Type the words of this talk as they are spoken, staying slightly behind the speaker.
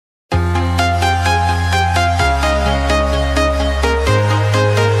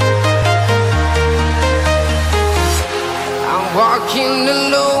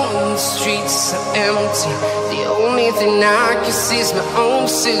empty. The only thing I can see is my own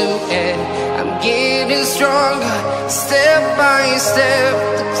silhouette. I'm getting stronger, step by step.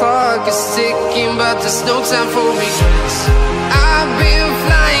 The clock is ticking, but there's no time for regrets. I've been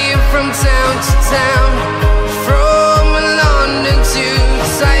flying from town to town, from London to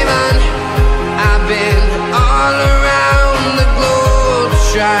Taiwan. I've been all around the globe,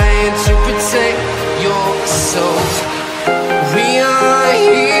 trying to protect your soul. We are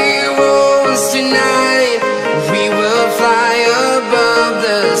heroes tonight. We will fly above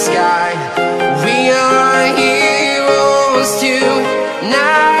the sky. We are heroes tonight.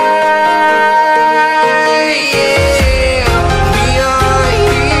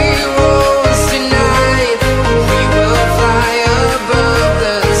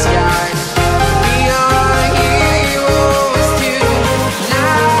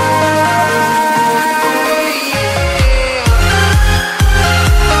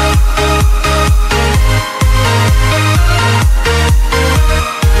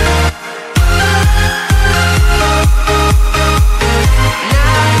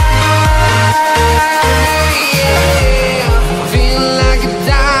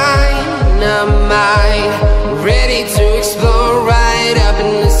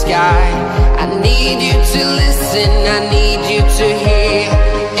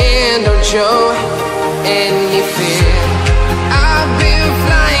 Show any fear. I've been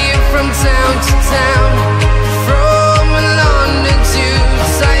flying from town to town, from London to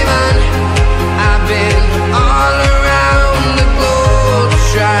Taiwan. I've been all around the globe,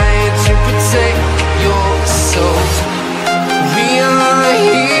 trying to protect your soul. We are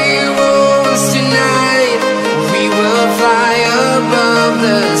heroes tonight. We will fly above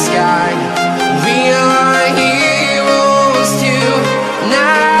the sky. We are heroes tonight.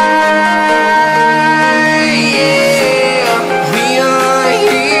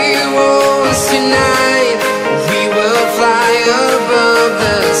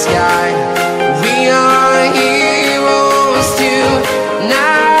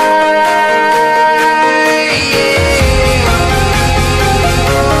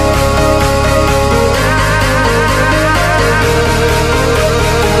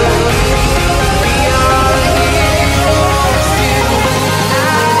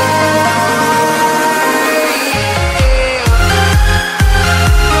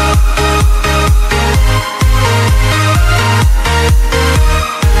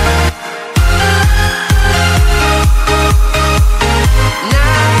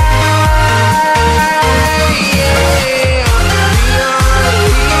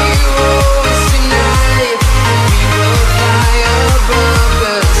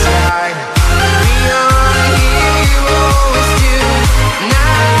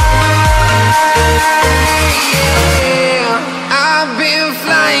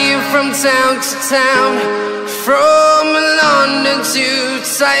 Town to town, from London to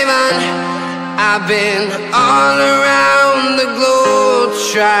Taiwan. I've been all around the globe,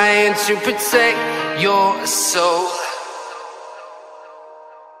 trying to protect your soul.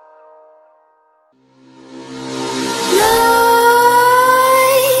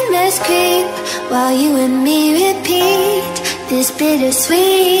 Nightmares creep while you and me repeat. This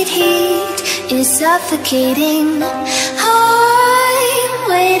bittersweet heat is suffocating.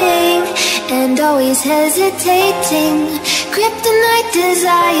 Waiting and always hesitating. Kryptonite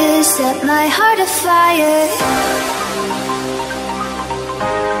desires set my heart afire.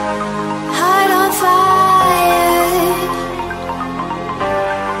 Heart on fire.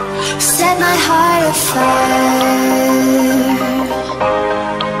 Set my heart afire.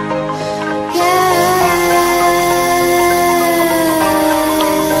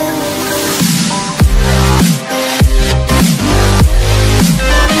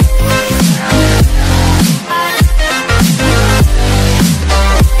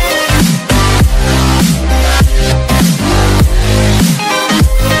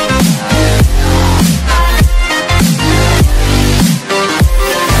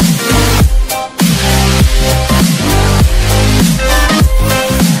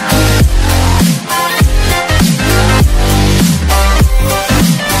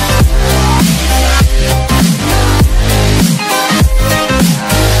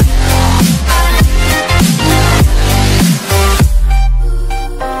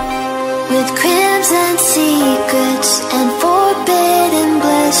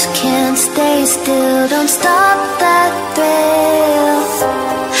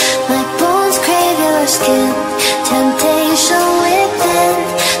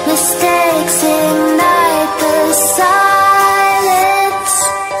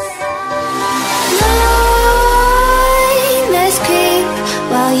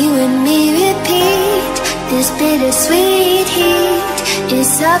 while you and me repeat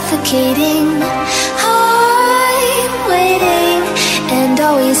suffocating. I'm waiting and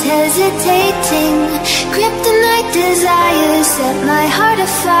always hesitating. Kryptonite desires set my heart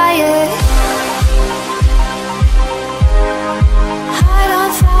afire.